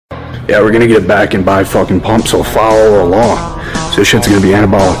Yeah, we're gonna get it back and buy fucking pump, so follow along. So this shit's gonna be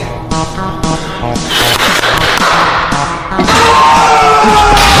anabolic.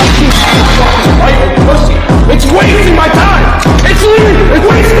 It's wasting my time! It's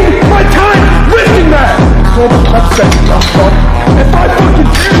wasting my time lifting that! If I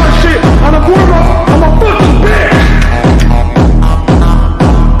fucking do my shit on a warm-up, I'm a fucking bitch!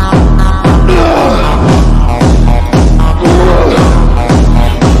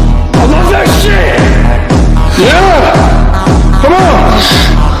 I love that shit! Yeah! Come on!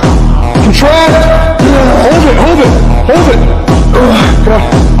 Contract! Hold it! Come on!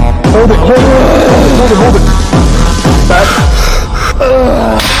 Hold it! Back.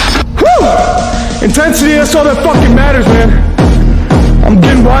 Woo! Intensity, that's all that fucking matters, man. I'm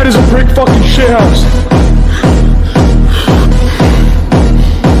getting wide as a brick fucking shithouse.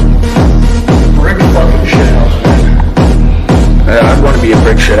 Brick fucking shithouse, man. Yeah, I'd want to be a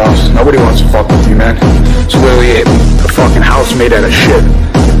brick shithouse. Nobody wants to fuck with you, man. It's literally a fucking house made out of shit.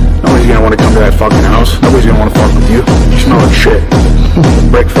 Nobody's gonna want to come to that fucking house. Nobody's gonna want to fuck with you. You smell like shit.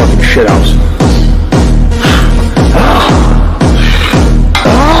 Brick fucking shithouse.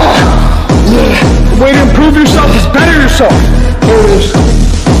 The way to improve yourself is better yourself.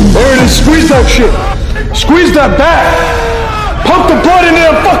 There it is. Squeeze that shit. Squeeze that back. Pump the blood into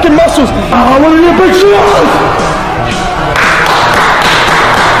them fucking muscles. I want to get big shit out.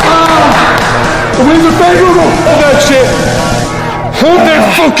 The winds are favorable. Hold that shit. Hold that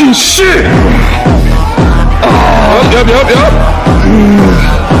fucking shit. Yup.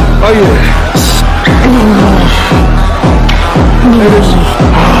 Oh yeah. There it is.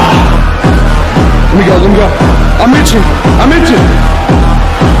 Let me go. I'm itching.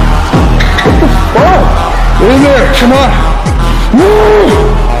 What the fuck? Get in there, come on. Woo!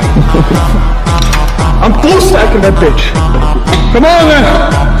 I'm full stacking that bitch. Come on, man.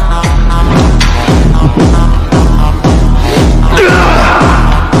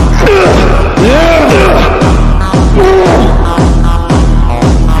 Yeah.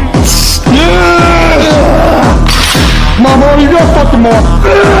 Come on, more. You got fucking more.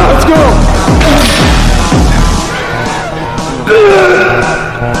 Let's go.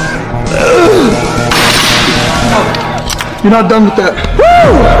 You're not done with that.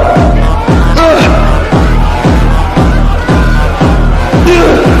 Woo!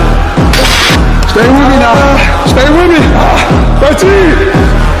 Stay with me now. Stay with me. That's it.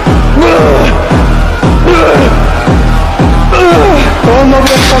 Don't love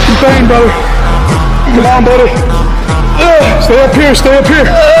that fucking thing, brother. Come on, buddy. Stay up here.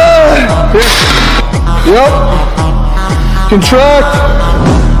 Yep. Contract.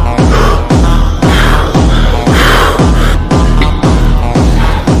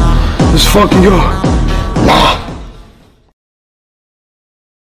 Let's fucking go.